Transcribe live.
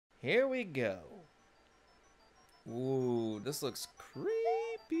Here we go. Ooh, this looks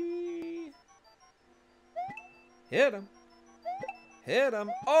creepy. Hit him. Hit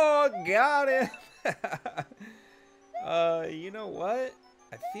him. Oh, got him. You know what?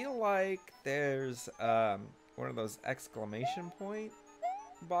 I feel like there's one of those exclamation point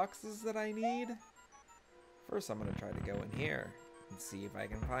boxes that I need. First, I'm gonna try to go in here and see if I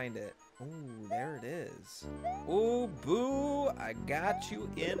can find it. Ooh, there it is. Ooh, boo! I got you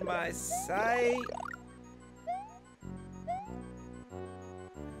in my sight.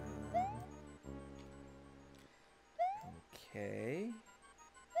 Okay.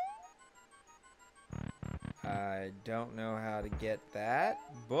 I don't know how to get that,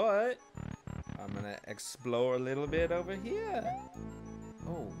 but I'm gonna explore a little bit over here.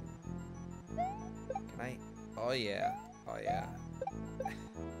 Oh. Can I? Oh yeah. Oh yeah.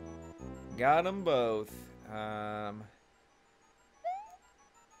 Got them both. Oh.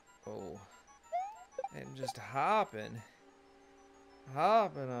 I'm just hopping.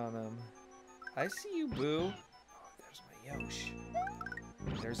 Hopping on them. I see you, boo. Oh, there's my Yosh.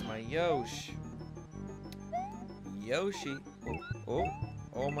 There's my Yosh. Yoshi. Oh,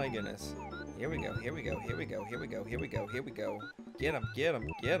 oh my goodness. Here we go, here we go, here we go, here we go, here we go, here we go. Get him, get him,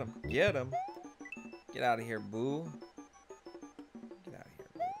 get him, get him. Get out of here, boo. Get out of here,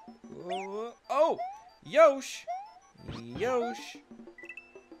 boo. Oh! Yosh! Yosh!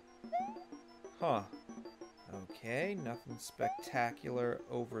 Huh. Okay, nothing spectacular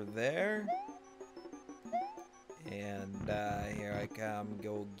over there. And here I come,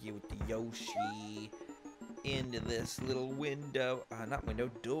 go get the Yoshi into this little window. Not window,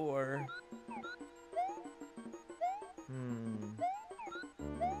 door.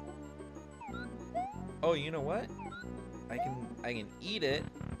 Oh, you know what? I can eat it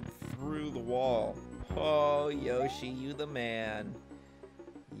through the wall. Oh, Yoshi, you the man.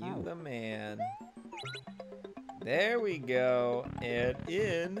 You the man. There we go. And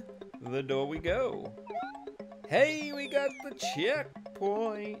in the door we go. Hey, we got the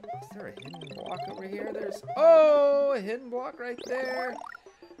checkpoint. Is there a hidden block over here? There's, oh, a hidden block right there.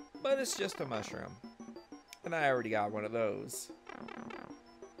 But it's just a mushroom. And I already got one of those.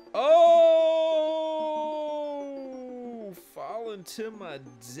 Oh, falling to my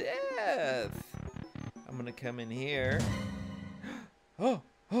death. I'm gonna come in here. Oh,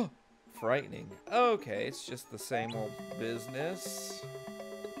 frightening. Okay, it's just the same old business.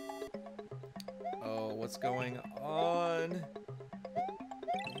 Oh, what's going on?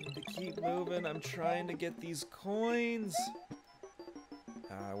 I need to keep moving. I'm trying to get these coins.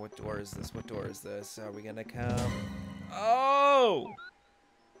 What door is this? What door is this? Are we gonna come? Oh!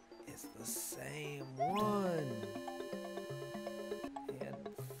 It's the same one. And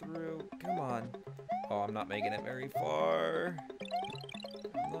through. Come on. Oh, I'm not making it very far.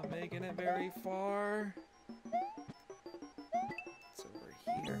 I'm not making it very far. It's over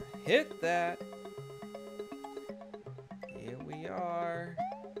here. Hit that. Here we are.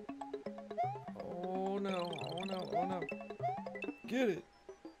 Oh no, oh no, oh no. Get it.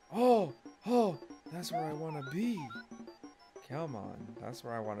 Oh, that's where I want to be. Come on, that's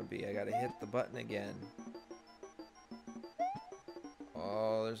where I want to be. I gotta hit the button again.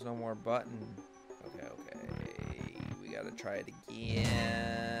 Oh, there's no more button. Okay. We gotta try it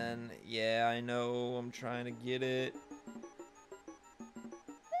again. Yeah, I know. I'm trying to get it.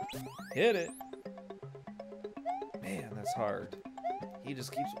 Hit it. Man, that's hard. He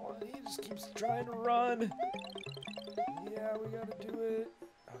just keeps trying to run. Yeah, we gotta do it.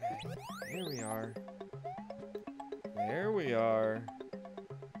 Okay, here we are. There we are.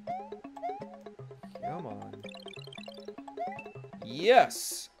 Come on.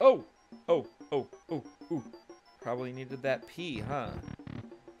 Yes! Oh! Probably needed that P, huh?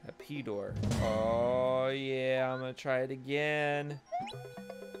 That P door. Oh, yeah, I'm gonna try it again.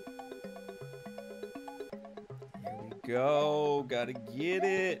 Here we go. Gotta get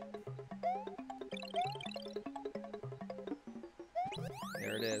it.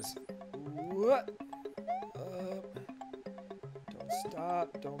 There it is. What?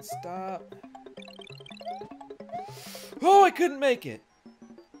 Don't stop. Oh, I couldn't make it.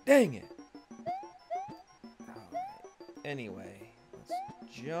 Dang it. Alright. Anyway, let's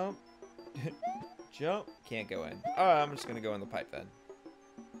jump. Jump. Can't go in. Alright, I'm just gonna go in the pipe then.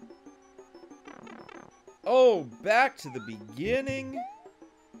 Oh, back to the beginning?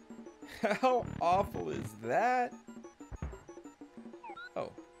 How awful is that?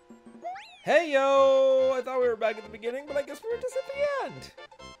 Oh. Hey, yo! I thought we were back at the beginning, but I guess we were just at the end.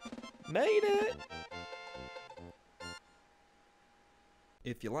 Made it!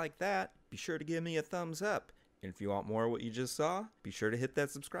 If you like that, be sure to give me a thumbs up. And if you want more of what you just saw, be sure to hit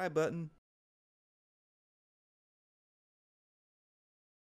that subscribe button.